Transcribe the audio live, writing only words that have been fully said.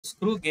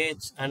Screw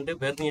gauge and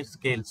vernier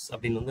scales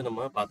அப்படின்னு வந்து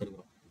நம்ம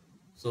பார்த்துருக்கோம்.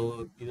 ஸோ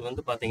இது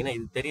வந்து பார்த்தீங்கன்னா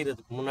இது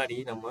தெரியறதுக்கு முன்னாடி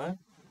நம்ம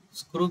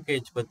ஸ்க்ரூ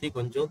கேஜ் பற்றி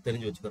கொஞ்சம்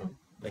தெரிஞ்சு வச்சுக்கிறோம்.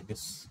 Like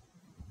this.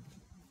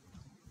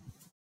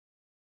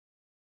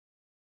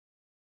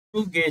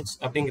 ஸ்க்ரூ கேஜ்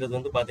அப்படிங்கிறது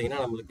வந்து பார்த்தீங்கன்னா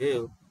நம்மளுக்கு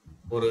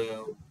ஒரு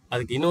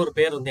அதுக்கு இன்னொரு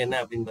பேர் வந்து என்ன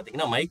அப்படின்னு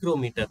பார்த்தீங்கன்னா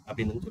மைக்ரோமீட்டர்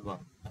அப்படின்னு வந்து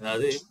சொல்லுவாங்க.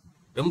 அதாவது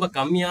ரொம்ப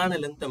கம்மியான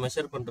லென்த்தை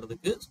மெஷர்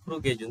பண்ணுறதுக்கு ஸ்க்ரூ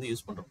கேஜ் வந்து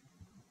யூஸ் பண்ணுறோம்.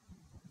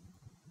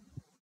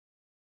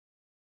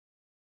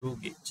 ஸ்க்ரூ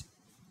கேஜ்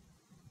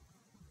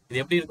இது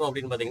எப்படி இருக்கும்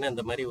அப்படின்னு பார்த்தீங்கன்னா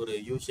இந்த மாதிரி ஒரு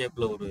யூ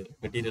ஷேப்ல ஒரு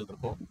மெட்டீரியல்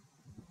இருக்கும்.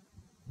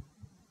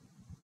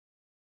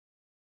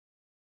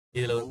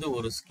 இதுல வந்து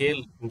ஒரு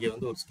ஸ்கேல், இங்க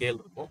வந்து ஒரு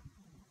ஸ்கேல் இருக்கும்.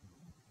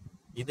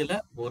 இதுல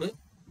ஒரு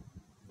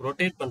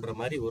ரொட்டேட் பண்ற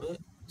மாதிரி ஒரு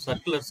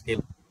சர்க்குலர்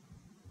ஸ்கேல்.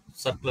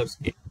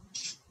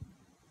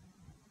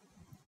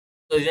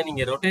 ஸோ இதை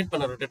நீங்க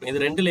ரொட்டேட்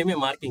இது ரெண்டுலயுமே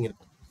மார்க்கிங்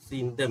இருக்கும்.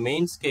 இந்த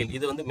மெயின் ஸ்கேல்,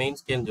 இது வந்து மெயின்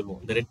ஸ்கேல்னு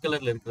சொல்லுவோம். இந்த ரெட்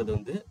கலர்ல இருக்கிறது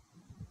வந்து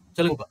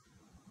சொல்லுங்கப்பா.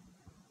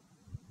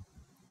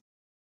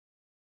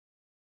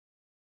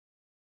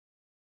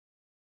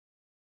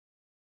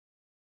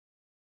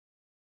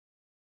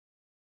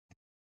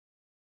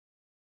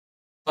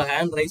 இப்போ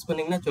ஹேண்ட் ரைஸ்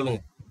பண்ணீங்கன்னா சொல்லுங்க,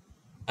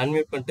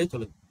 அன்மியூட் பண்ணிட்டு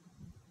சொல்லுங்க.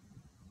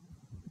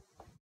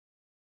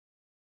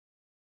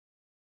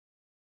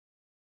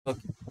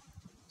 ஓகே.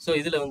 ஸோ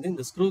இதுல வந்து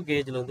இந்த ஸ்க்ரூ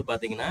கேஜ்ல வந்து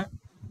பாத்தீங்கன்னா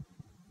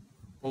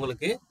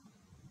உங்களுக்கு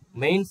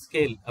மெயின்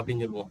ஸ்கேல்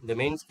அப்படின்னு சொல்லுவோம். இந்த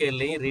மெயின்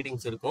ஸ்கேல்லையும்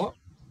ரீடிங்ஸ் இருக்கும்,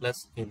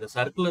 பிளஸ் இந்த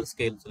சர்க்குலர்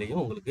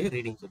ஸ்கேல்ஸ்லையும் உங்களுக்கு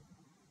ரீடிங்ஸ் இருக்கும்.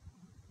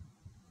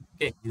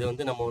 ஓகே, இதை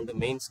வந்து நம்ம வந்து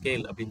மெயின்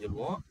ஸ்கேல் அப்படின்னு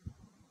சொல்லுவோம்.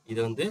 இது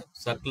வந்து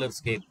சர்க்குலர்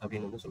ஸ்கேல்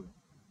அப்படின்னு வந்து சொல்லுவோம்.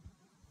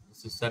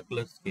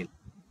 Circular scale.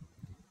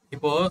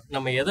 இப்போ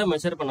நம்ம எதை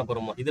மெஷர் பண்ண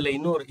போறோமோ இதுல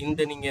இன்னொரு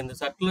நீங்க இந்த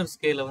சர்க்குலர்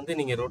ஸ்கேலை வந்து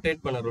நீங்க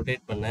ரொட்டேட்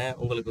பண்ண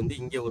உங்களுக்கு வந்து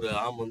இங்க ஒரு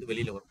ஆர்ம் வந்து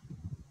வெளியில வரும்.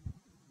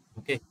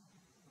 ஓகே,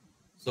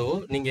 ஸோ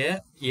நீங்க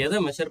எதை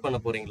மெஷர் பண்ண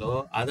போறீங்களோ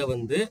அதை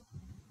வந்து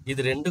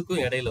இது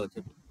ரெண்டுக்கும் இடையில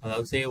வச்சிருக்கணும்.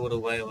 அதாவது சே ஒரு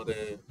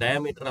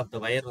டயாமீட்டர் ஆஃப்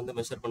த வயர் வந்து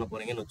மெஷர் பண்ண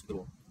போறீங்கன்னு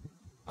வச்சுக்கிடுவோம்.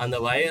 அந்த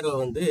வயரை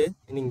வந்து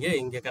நீங்க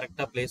இங்க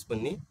கரெக்டா பிளேஸ்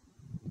பண்ணி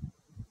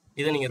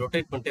இதை நீங்க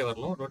ரொட்டேட் பண்ணிட்டே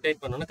வரணும்.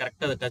 ரொட்டேட் பண்ணோன்னா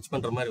கரெக்டாக அதை டச்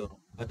பண்ற மாதிரி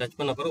வரும். அதை டச்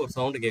பண்ண பிறகு ஒரு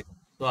சவுண்டு கேட்கும்.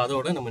 ஸோ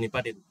அதோட நம்ம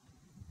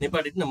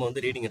நிப்பாட்டிட்டு நம்ம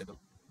வந்து ரீடிங்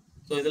எடுக்கணும்.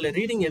 ஸோ இதில்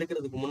ரீடிங்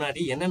எடுக்கிறதுக்கு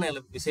முன்னாடி என்னென்ன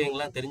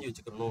விஷயங்கள்லாம் தெரிஞ்சு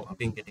வச்சுக்கணும்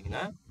அப்படின்னு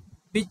கேட்டிங்கன்னா,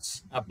 பிச்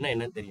அப்படின்னா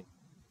என்னன்னு தெரியும்.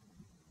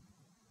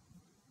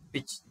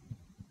 பிச்,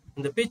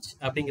 இந்த பிச்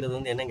அப்படிங்கிறது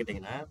வந்து என்னன்னு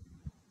கேட்டிங்கன்னா,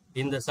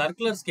 இந்த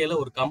சர்க்குலர் ஸ்கேல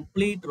ஒரு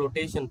கம்ப்ளீட்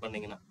ரொட்டேஷன்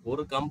பண்ணீங்கன்னா,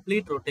 ஒரு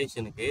கம்ப்ளீட்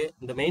ரொட்டேஷனுக்கு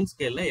இந்த மெயின்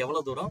ஸ்கேல்ல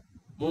எவ்வளவு தூரம்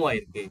மூவ்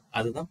ஆயிருக்கு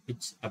அதுதான்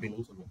பிச்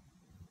அப்படின்னு சொல்லுவோம்.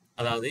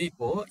 அதாவது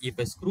இப்போ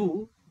இப்ப ஸ்க்ரூ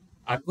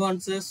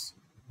அட்வான்சஸ்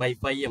பை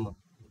 5 mm,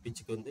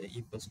 பிச்சுக்கு வந்து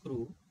இப்ப ஸ்க்ரூ,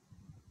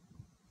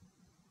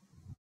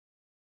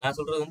 நான்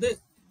சொல்றது வந்து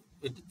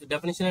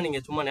டெஃபினிஷனா நீங்க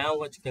சும்மா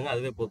ஞாபகம் வச்சுக்கோங்க,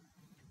 அதுவே போதும்.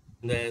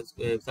 இந்த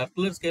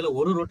சர்க்குலர் ஸ்கேல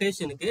ஒரு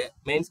ரொட்டேஷனுக்கு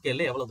மெயின்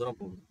ஸ்கேல்ல எவ்வளவு தூரம்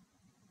போகுது.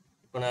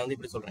 இப்போ நான் வந்து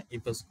இப்படி சொல்றேன்,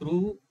 இப்போ screw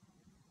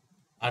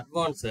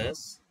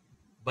advances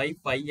by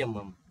 5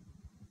 mm,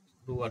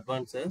 screw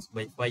advances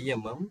by 5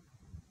 mm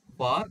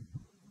for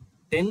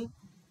 10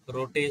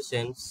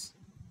 rotations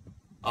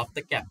of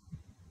the gap.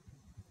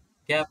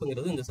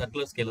 கேப்ங்கிறது இந்த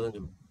சர்க்குலர் ஸ்கேல தான்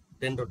சொல்லுவோம்.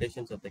 10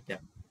 rotations of the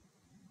gap.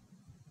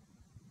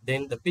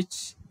 Then the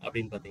pitch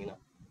அப்படின்னு பார்த்தீங்கன்னா,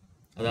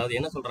 அதாவது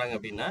என்ன சொல்றாங்க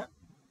அப்படின்னா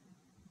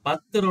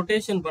 10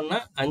 ரொட்டேஷன் பண்ணா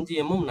 5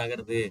 mm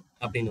நகருது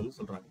அப்படின்னு வந்து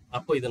சொல்றாங்க.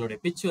 அப்போ இதனுடைய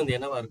பிச் வந்து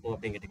என்னவா இருக்கும்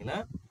அப்படின்னு கேட்டீங்கன்னா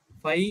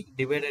 5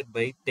 divided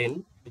by 10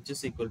 which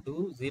is equal to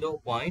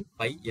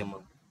 0.5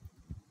 mm.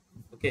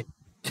 Okay,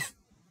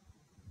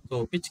 so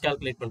pitch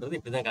calculate பண்றது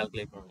இப்படிதான்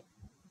கால்குலேட் பண்ணணும்.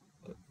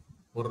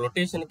 ஒரு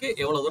ரொட்டேஷனுக்கு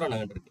எவ்வளவு தூரம்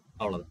நகர்ந்துருக்கு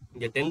அவ்வளவுதான்.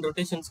 இங்க 10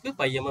 ரொட்டேஷன்ஸ்க்கு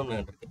 5 mm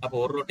நகர்ந்துருக்கு. அப்போ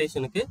ஒரு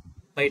ரொட்டேஷனுக்கு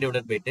 5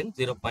 divided by 10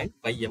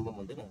 0.5 mm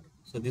வந்து நகரும்.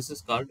 So this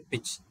is called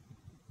pitch.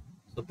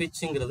 So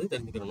பிச்சுங்கிறது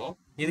தெரிஞ்சுக்கணும்.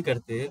 இதுக்கு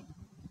அடுத்து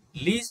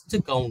லீஸ்ட்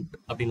கவுண்ட்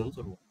அப்படின்னு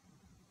சொல்லுவோம்.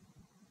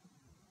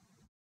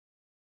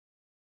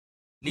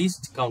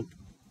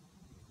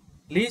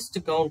 லீஸ்ட்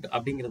கவுண்ட்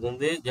அப்படிங்கிறது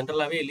வந்து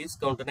ஜென்ரலாவே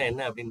லீஸ்ட் கவுண்ட்னா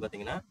என்ன அப்படின்னு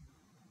பாத்தீங்கன்னா,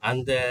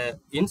 அந்த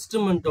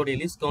இன்ஸ்ட்ருமெண்டோட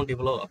லீஸ்ட் கவுண்ட்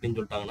இவ்வளோ அப்படின்னு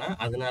சொல்லிட்டாங்கன்னா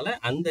அதனால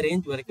அந்த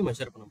ரேஞ்ச் வரைக்கும்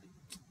மெஷர் பண்ண முடியும்.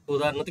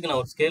 உதாரணத்துக்கு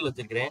நான் ஒரு ஸ்கேல்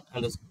வச்சிருக்கிறேன்.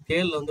 அந்த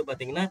ஸ்கேல்ல வந்து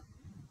பாத்தீங்கன்னா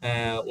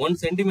 1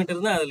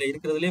 சென்டிமீட்டர் தான் அதுல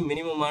இருக்கிறதுலே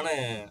மினிமமான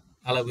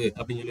அளவு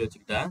அப்படின்னு சொல்லி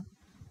வச்சுக்கிட்டா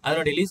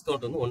அதனுடைய லீஸ்ட்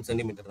கவுண்ட் வந்து 1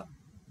 சென்டிமீட்டர் தான்.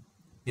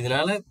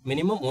 இதனால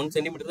மினிமம் 1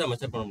 சென்டிமீட்டர் தான்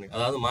மெஷர் பண்ண முடியும்.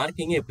 அதாவது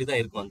மார்க்கிங்கே எப்படி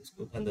தான் இருக்கும்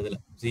அந்த இதுல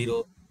 0,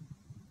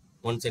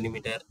 1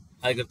 சென்டிமீட்டர்,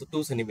 அதுக்கடுத்து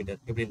 2 சென்டிமீட்டர்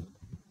இப்படின்னு.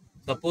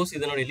 சப்போஸ்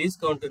இதனுடைய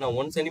லீஸ் கவுண்ட் நான்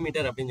 1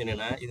 சென்டிமீட்டர் அப்படின்னு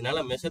சொன்னேன்னா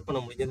இதனால மெஷர் பண்ண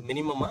முடிஞ்சது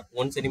மினிமமா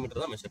 1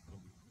 சென்டிமீட்டர் தான் மெஷர் பண்ண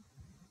முடியும்.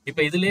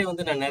 இப்போ இதுலயே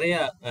வந்து நான் நிறைய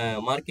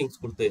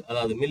மார்க்கிங்ஸ் கொடுத்து,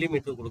 அதாவது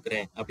மில்லிமீட்டர்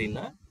கொடுக்குறேன்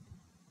அப்படின்னா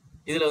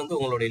இதுல வந்து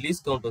உங்களுடைய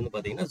லீஸ் கவுண்ட் வந்து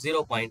பாத்தீங்கன்னா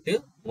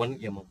 0.1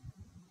 mm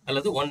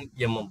அல்லது 1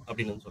 mm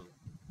அப்படின்னு சொல்லுவோம்.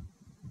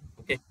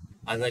 ஓகே,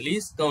 அந்த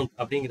லீஸ் கவுண்ட்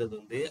அப்படிங்கிறது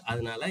வந்து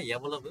அதனால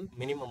எவ்வளவு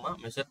மினிமமா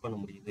மெஷர் பண்ண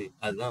முடியுது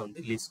அதுதான்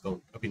வந்து லீஸ்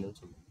கவுண்ட் அப்படின்னு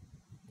சொல்லுவோம்.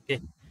 ஓகே,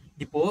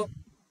 இப்போ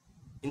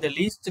இந்த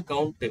லீஸ்ட்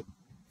கவுண்ட்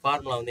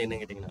ஃபார்முலா வந்து என்ன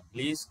கேட்டீங்கன்னா,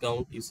 least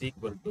count is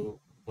equal to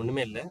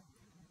ஒண்ணுமே இல்லை,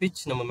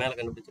 பிச் நம்ம மேல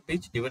கண்டுபிடிச்ச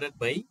pitch divided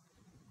by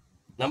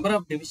number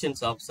of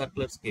divisions of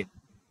circular scale.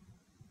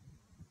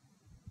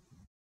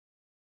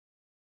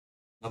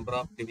 Number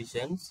of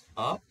divisions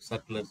of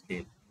circular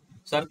scale.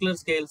 Circular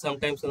scale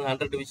sometimes வந்து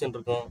 100 டிவிஷன்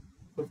இருக்கும்,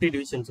 50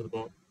 டிவிஷன்ஸ்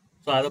இருக்கும்.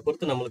 ஸோ அதை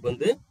பொறுத்து நம்மளுக்கு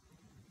வந்து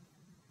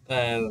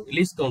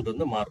லீஸ்ட் கவுண்ட்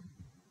வந்து மாறும்.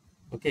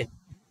 ஓகே,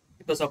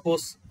 இப்போ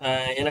சப்போஸ்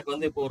எனக்கு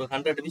வந்து இப்போ ஒரு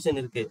 100 டிவிஷன்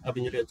இருக்கு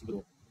அப்படின்னு சொல்லி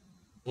வச்சுக்கிறோம்.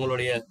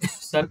 உங்களுடைய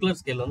சர்க்குலர்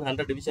ஸ்கேல் வந்து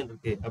 100 டிவிஷன்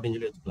இருக்கு அப்படின்னு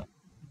சொல்லி வச்சுக்கலாம்.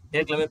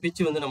 ஏற்கனவே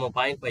பிச்சு வந்து நம்ம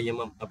 0.5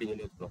 mm அப்படின்னு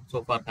சொல்லி வச்சுக்கலாம். ஸோ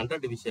ஃபார் 100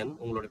 டிவிஷன்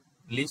உங்களோட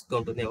லீஸ்ட்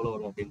கவுண்ட் வந்து எவ்வளோ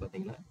வரும் அப்படின்னு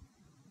பார்த்தீங்கன்னா,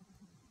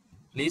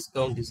 least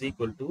count is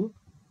equal to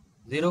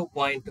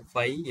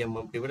 0.5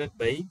 mm divided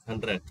by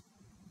 100.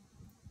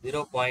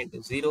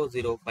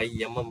 0.005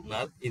 mm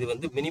இது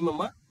வந்து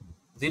மினிமமா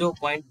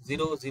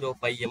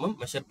 0.005 mm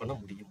மெஷர் பண்ண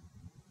முடியும்.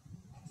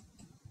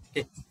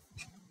 Okay,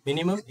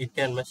 minimum it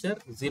can measure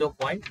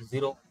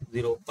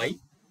 0.005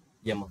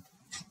 mm.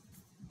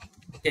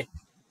 Okay,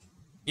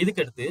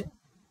 இதுக்கடுத்து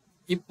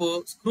இப்போ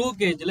ஸ்க்ரூ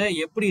கேஜ்ல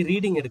எப்படி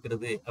ரீடிங்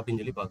எடுக்கிறது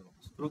அப்படின்னு சொல்லி பார்க்கணும்.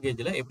 ஸ்க்ரூ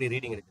கேஜ்ல எப்படி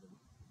ரீடிங் எடுக்கிறது,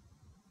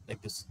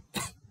 like this.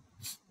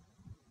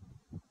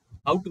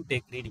 how to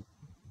take reading.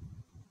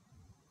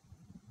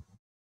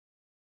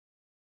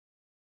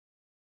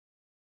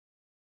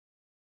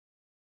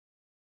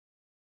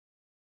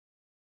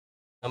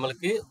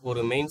 நம்மளுக்கு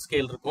ஒரு மெயின்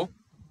ஸ்கேல் இருக்கும்,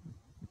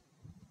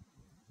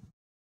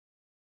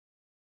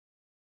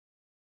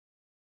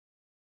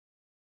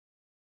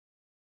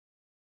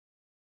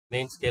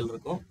 மெயின் ஸ்கேல்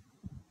இருக்கும்,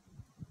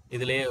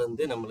 இதுலயே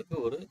வந்து நம்மளுக்கு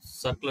ஒரு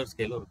சர்க்குலர்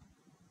ஸ்கேலும் இருக்கும்.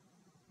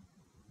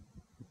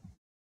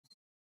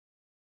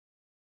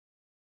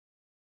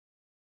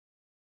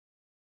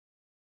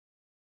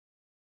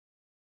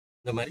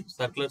 இந்த மாதிரி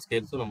சர்க்குலர்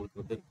ஸ்கேல்ஸும்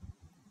நம்மளுக்கு வந்து இருக்கு.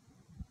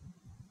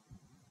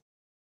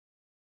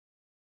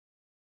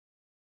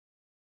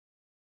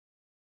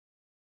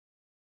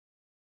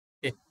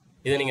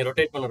 இதை நீங்க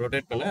ரொட்டேட்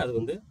பண்ண அது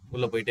வந்து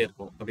உள்ள போயிட்டே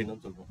இருக்கும் அப்படின்னு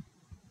சொல்றோம்.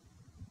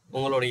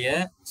 உங்களுடைய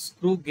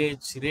ஸ்க்ரூ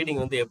கேஜ் ரீடிங்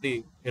வந்து எப்படி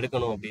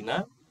எடுக்கணும் அப்படின்னா,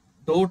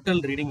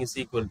 total reading is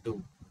equal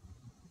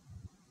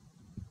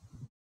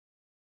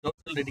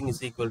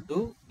to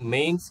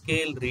main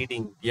scale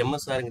reading,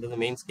 எம்எஸ்ஆர்ங்கிறது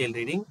main scale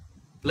reading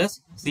plus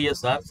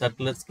CSR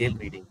circular scale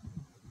reading.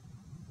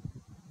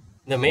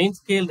 இந்த மெயின்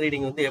ஸ்கேல்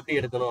ரீடிங் வந்து எப்படி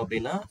எடுக்கணும்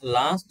அப்படின்னா,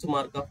 last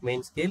mark of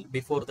main scale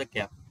before the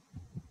gap.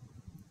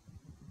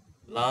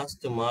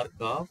 Last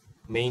mark of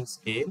main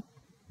scale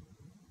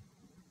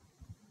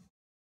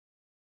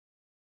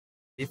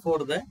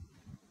before the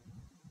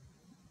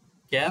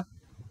cap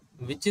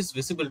which is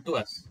visible to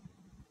us.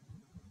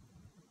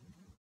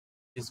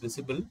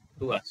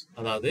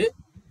 அதாவது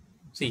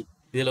see,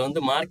 இதுல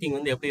வந்து marking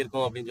வந்து எப்படி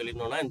இருக்கும் அப்படின்னு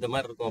சொல்லிருந்தோம்னா, இந்த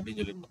மாதிரி இருக்கும்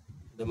அப்படின்னு சொல்லிருந்தோம்.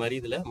 இந்த மாதிரி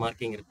இதுல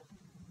மார்க்கிங் இருக்கும்.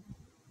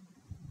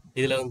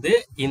 இதுல வந்து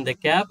இந்த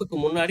கேப்புக்கு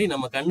முன்னாடி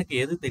நம்ம கண்ணுக்கு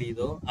எது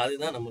தெரியுதோ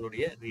அதுதான்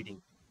நம்மளுடைய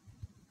ரீடிங்.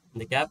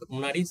 இந்த கேப்புக்கு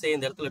முன்னாடி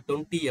இந்த இடத்துல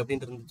 20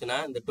 அப்படின்னு இருந்துச்சுன்னா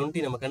இந்த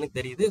 20 நம்ம கண்ணுக்கு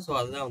தெரியுது. ஸோ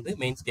அதுதான் வந்து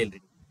மெயின் ஸ்கேல்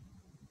ரீடிங்.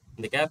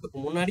 இந்த கேப்புக்கு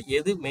முன்னாடி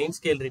எது மெயின்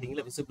ஸ்கேல்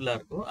ரீடிங்ல விசிபிளா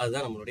இருக்கோ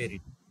அதுதான் நம்மளுடைய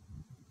ரீடிங்.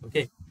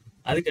 ஓகே,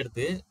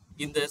 அதுக்கடுத்து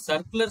இந்த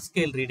சர்க்குலர்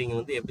ஸ்கேல் ரீடிங்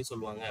வந்து எப்படி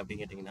சொல்லுவாங்க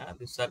அப்படின்னு கேட்டீங்கன்னா,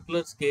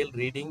 circular scale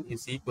reading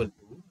is equal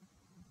to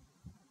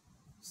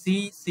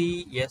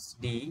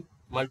CCST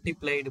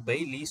multiplied by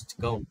least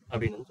count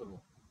அப்படின்னு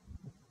சொல்லுவோம்.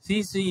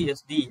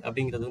 சிசிஎஸ்டி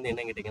அப்படிங்கிறது வந்து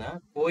என்ன கேட்டீங்கன்னா,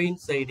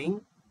 coinciding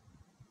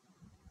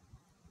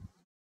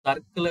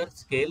circular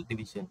scale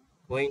division.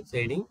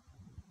 Coinciding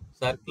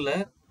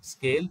circular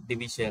scale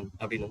division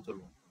அப்படின்னு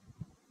சொல்லுவோம்.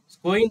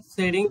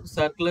 கோயின்சைடிங்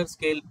சர்க்குலர்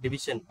ஸ்கேல்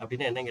டிவிஷன்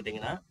அப்படின்னா என்ன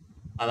கேட்டீங்கன்னா,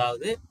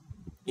 அதாவது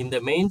இந்த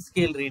மெயின்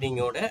ஸ்கேல்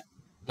ரீடிங்கோட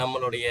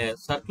நம்மளுடைய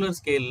சர்க்குலர்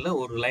ஸ்கேல்ல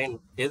ஒரு லைன்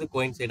எது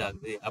கோயின்சைட்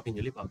ஆகுது அப்படின்னு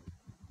சொல்லி பார்க்கணும்.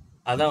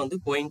 அதான் வந்து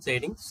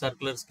coinciding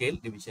circular scale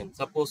division.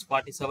 Suppose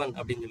 47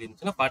 அப்படின்னு சொல்லி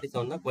இருந்துச்சுன்னா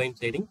 47 தான்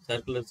coinciding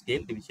circular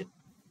scale division.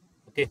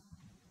 Okay,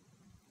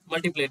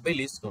 multiplied by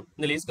least count.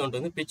 இந்த லீஸ்ட் கவுண்ட்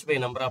வந்து pitch by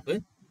number of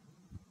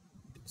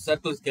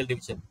circular scale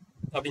division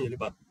அப்படின்னு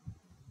சொல்லி பார்க்கணும்.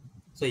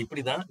 ஸோ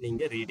இப்படி தான்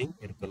நீங்க ரீடிங்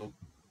எடுக்கணும்.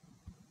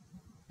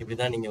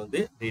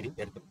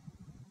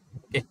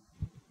 ஓகே,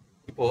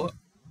 இப்போ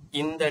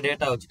இந்த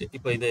டேட்டா வச்சுட்டு,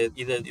 இப்போ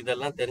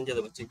இதெல்லாம்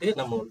தெரிஞ்சதை வச்சுட்டு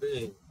நம்ம வந்து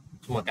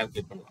சும்மா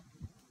கால்குலேட் பண்ணலாம்.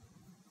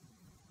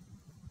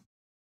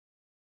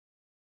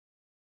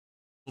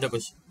 இந்த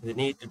கொஸ்டின் இது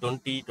நீட்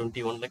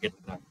 2021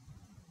 கேட்டிருக்காங்க.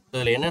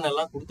 இதுல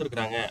என்னென்னலாம்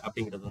கொடுத்துருக்காங்க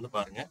அப்படிங்கிறது வந்து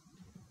பாருங்க.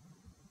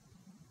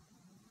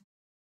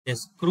 A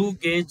screw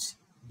gauge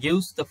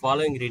gives the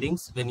following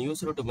readings when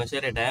used to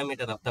measure a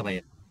diameter of the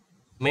wire.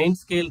 Main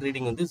scale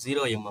reading வந்து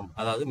 0 mm.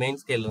 அதாவது மெயின்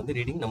ஸ்கேல் வந்து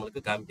ரீடிங்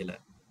நம்மளுக்கு காமிக்கல.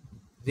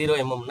 0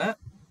 mmனா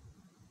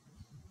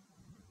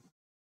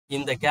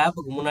இந்த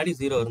கேப்புக்கு முன்னாடி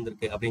 0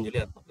 இருந்திருக்கு அப்படின்னு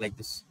சொல்லி அர்த்தம். Like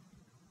this.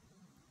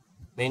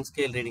 Main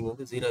scale reading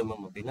வந்து 0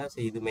 mm அப்படின்னா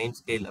இது மெயின்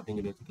ஸ்கேல்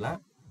அப்படின்னு சொல்லி வச்சுக்கலாம்.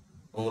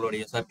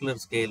 உங்களுடைய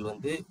சர்க்குலர் ஸ்கேல்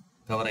வந்து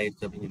கவர்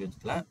ஆயிடுச்சு அப்படின்னு சொல்லி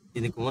வச்சுக்கலாம்.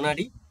 இதுக்கு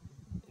முன்னாடி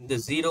இந்த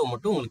 0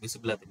 மட்டும் உங்களுக்கு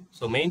விசிபிளா தெரியும்.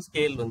 ஸோ மெயின்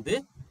ஸ்கேல் வந்து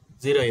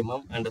 0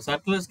 mm அண்ட்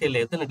சர்க்குலர்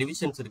ஸ்கேல்ல எத்தனை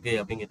டிவிஷன்ஸ் இருக்கு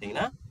அப்படின்னு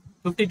கேட்டீங்கன்னா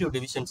 52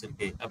 டிவிஷன்ஸ்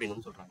இருக்கு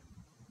அப்படின்னு சொல்றாங்க.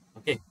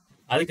 ஓகே,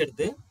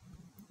 அதுக்கடுத்து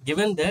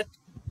given that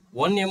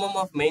 1 mm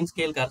of main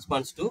scale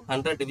corresponds to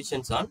 100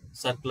 divisions on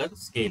circular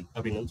scale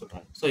அப்படின்னு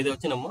சொல்றாங்க. ஸோ இதை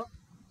வச்சு நம்ம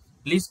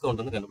லீஸ்ட்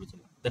கவுண்ட் வந்து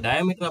கண்டுபிடிச்சிடலாம். The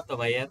diameter of the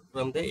wire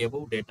from the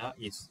above data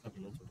is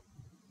அப்படின்னு சொல்றோம்.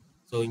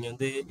 ஸோ இங்க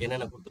வந்து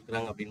என்னென்ன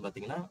கொடுத்துருக்காங்க அப்படின்னு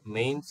பார்த்தீங்கன்னா,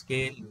 main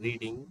scale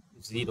reading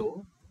 0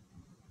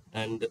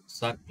 and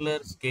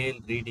circular scale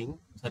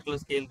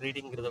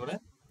ரீடிங்கிறத விட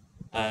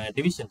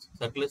divisions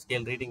circular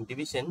scale reading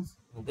divisions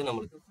வந்து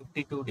நம்மளுக்கு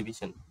 52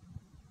 டிவிஷன்.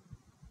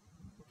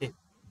 ஓகே,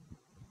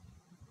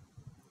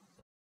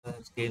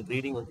 ஸ்கேல்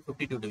ரீடிங் வந்து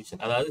 52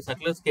 டிவிஷன். அதாவது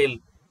சர்க்குலர் ஸ்கேல்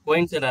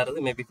கோயின்சைட் ஆகிறது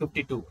மேபி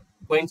 52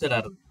 கோயின்சைட்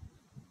ஆகிறது.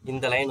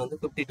 இந்த லைன் வந்து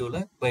 52ல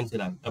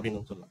கோயின்சைட் ஆகுது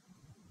அப்படின்னு சொல்லலாம்.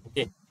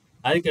 ஓகே,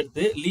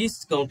 அதுக்கடுத்து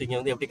லீஸ்ட் கவுண்டிங்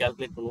வந்து எப்படி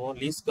கால்குலேட் பண்ணுவோம்?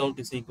 Least count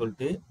is equal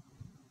to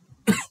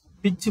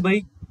pitch by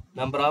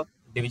number of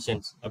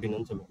divisions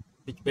அப்படின்னு சொல்லுவோம்.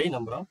 Pitch by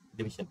number of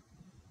division.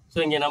 So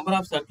இங்கே நம்பர்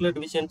ஆஃப் சர்க்குலர்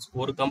டிவிஷன்ஸ்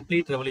ஒரு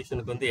கம்ப்ளீட்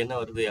ரெவல்யூஷனுக்கு வந்து என்ன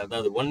வருது?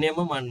 அதாவது 1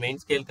 mm on main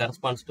scale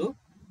corresponds to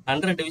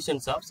 100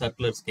 divisions of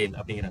circular scale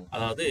அப்படிங்கிறாங்க.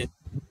 அதாவது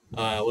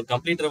ஒரு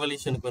கம்ப்ளீட்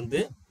ரெவல்யூஷனுக்கு வந்து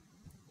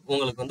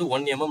உங்களுக்கு வந்து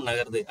 1 mm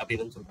நகருது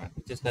அப்படின்னு சொல்றாங்க.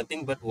 It is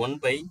nothing but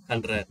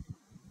 1/100.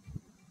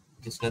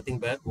 It is nothing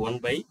but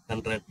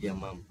 1/100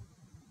 mm.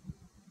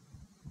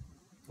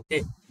 Okay,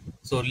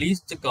 so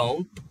least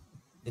count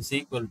is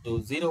equal to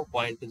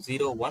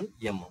 0.01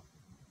 mm.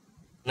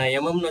 நான்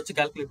mm வச்சு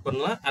கால்குலேட்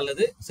பண்ணலாம்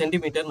அல்லது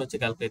சென்டிமீட்டர் வச்சு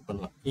கால்குலேட்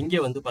பண்ணலாம். இங்கே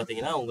வந்து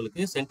பார்த்தீங்கன்னா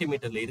உங்களுக்கு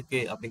சென்டிமீட்டர்ல இருக்கு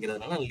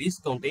அப்படிங்கிறதுனால நான்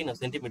லீஸ்ட் கவுண்ட்டை நான்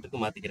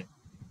சென்டிமீட்டருக்கு மாத்திக்கிறேன்.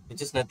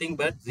 which is nothing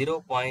but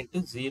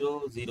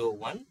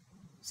 0.001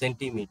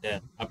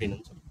 centimetre அப்படின்னு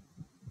சொல்றேன்.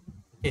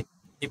 ஓகே,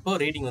 இப்போ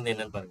ரீடிங் வந்து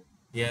என்னன்னு பாருங்க.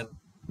 here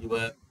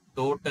your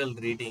total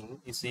reading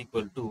is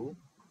equal to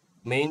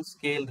main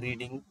scale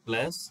reading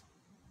plus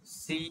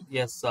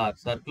CSR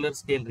circular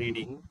scale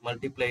reading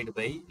multiplied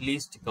by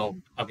least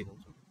count அப்படின்னு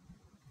சொல்றோம்.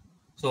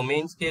 ஸோ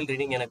மெயின் ஸ்கேல்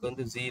ரீடிங் எனக்கு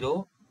வந்து 0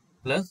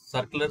 ப்ளஸ்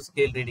சர்க்குலர்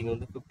ஸ்கேல் ரீடிங்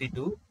வந்து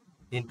 52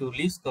 இன்டூ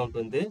லீஸ்ட் கவுண்ட்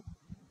வந்து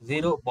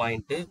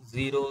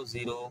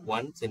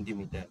 0.001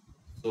 centimetre.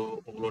 So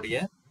உங்களுடைய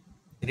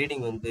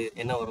reading வந்து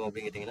என்ன வரும்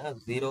அப்படின்னு கேட்டிங்கன்னா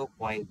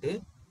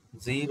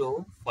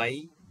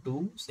 0.052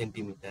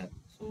 சென்டிமீட்டர்.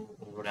 ஸோ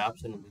உங்களுடைய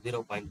ஆப்ஷன் வந்து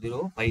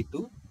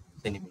 0.052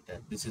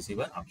 centimetre. This is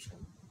your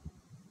option.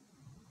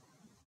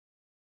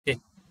 Okay,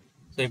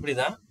 so இப்படி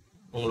தான்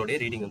உங்களுடைய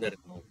ரீடிங் வந்து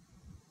எடுக்கணும்.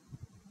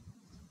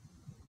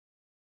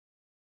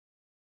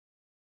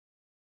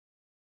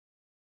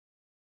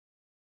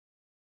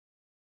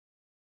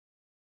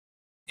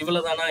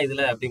 இவ்வளவுதானா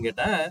இதுல அப்படின்னு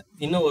கேட்டா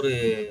இன்னும் ஒரு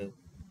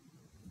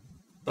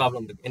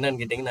ப்ராப்ளம் இருக்கு.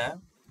 என்னன்னு கேட்டீங்கன்னா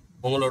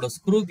உங்களோட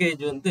ஸ்க்ரூ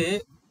கேஜ் வந்து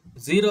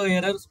 0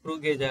 எரர் ஸ்க்ரூ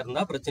கேஜா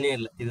இருந்தா பிரச்சனையே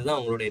இல்லை. இதுதான்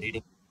உங்களுடைய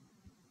ரீடிங்.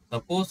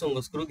 சப்போஸ்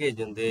உங்க ஸ்க்ரூ கேஜ்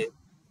வந்து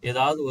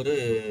ஏதாவது ஒரு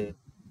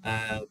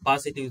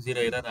பாசிட்டிவ்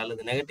 0 எரர்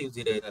அல்லது நெகட்டிவ்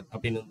 0 எரர்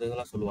அப்படின்னு வந்து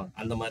சொல்லுவாங்க.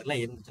 அந்த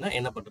மாதிரிலாம் இருந்துச்சுன்னா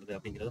என்ன பண்றது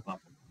அப்படிங்கிறத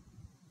பார்ப்போம்.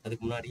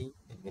 அதுக்கு முன்னாடி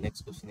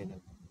நெக்ஸ்ட் கொஸ்டின் என்ன?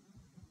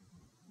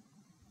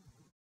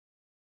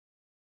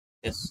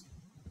 S,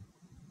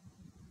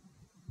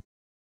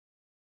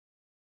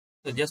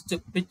 so just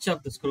pitch of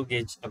the screw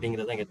gauge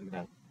அப்படிங்கறத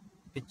கேட்டிருக்காங்க.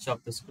 pitch of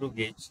the screw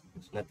gauge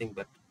is nothing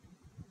but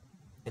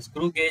a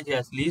screw gauge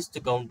has least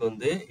count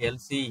வந்து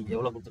LC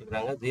எவ்வளவு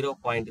கொடுத்திருக்காங்க?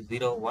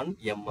 0.01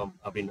 mm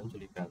அப்படின்னு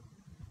சொல்லிருக்காங்க.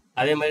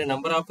 அதே மாதிரி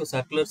number of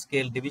circular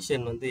scale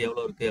division வந்து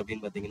எவ்வளவு இருக்கு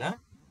அப்படின்னு பாத்தீங்கன்னா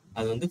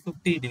அது வந்து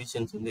 50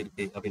 டிவிஷன்ஸ் வந்து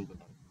இருக்கு அப்படின்னு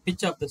சொல்றாங்க.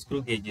 pitch of the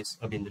screw gauges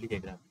அப்படின்னு சொல்லி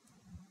கேக்குறாங்க.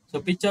 so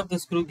pitch of the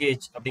screw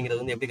gauge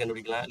அப்படிங்கறது வந்து எப்படி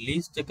கண்டுபிடிக்கலாம்?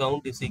 least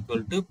count is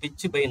equal to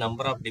pitch by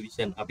number of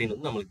division அப்படின்னு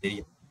வந்து நமக்கு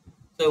தெரியும்.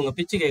 ஸோ உங்க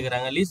பிச்சு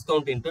கேட்குறாங்க least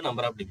count into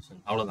number of division.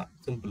 அவ்வளோதான்,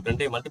 சிம்பிள்.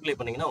 ரெண்டையும் மல்டிப்ளை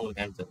பண்ணீங்கன்னா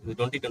உங்களுக்கு ஆன்சர். இது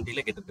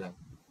 2020 கேட்டிருக்காங்க.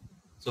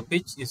 So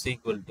pitch is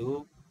equal to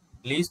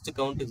least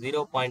count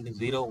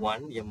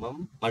 0.01 mm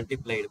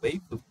multiplied by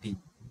 50.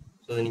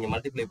 So இதை நீங்கள்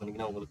மல்டிப்ளை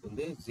பண்ணீங்கன்னா உங்களுக்கு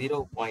வந்து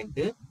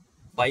 0.5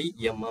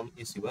 mm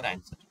is your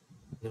answer.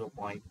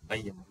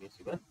 0.5 mm is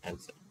your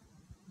answer.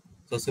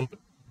 So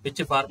simple.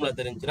 பிச்சு ஃபார்முலா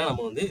தெரிஞ்சுன்னா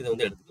நம்ம வந்து இதை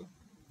வந்து எடுத்துக்கலாம்.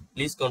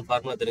 லீஸ்ட் கவுண்ட்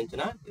ஃபார்முலா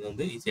தெரிஞ்சுன்னா இது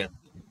வந்து ஈஸியாக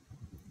எடுத்துக்கலாம்.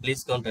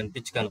 least count and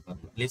pitch கான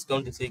formula. least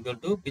count is equal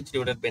to pitch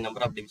divided by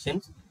number of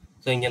divisions.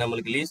 So இங்கே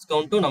நம்மளுக்கு least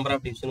count number of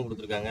division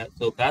கொடுத்துருக்காங்க.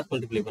 ஸோ கிராஸ்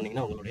மல்டிப்ளை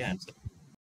பண்ணீங்கன்னா உங்களுடைய ஆன்சர்.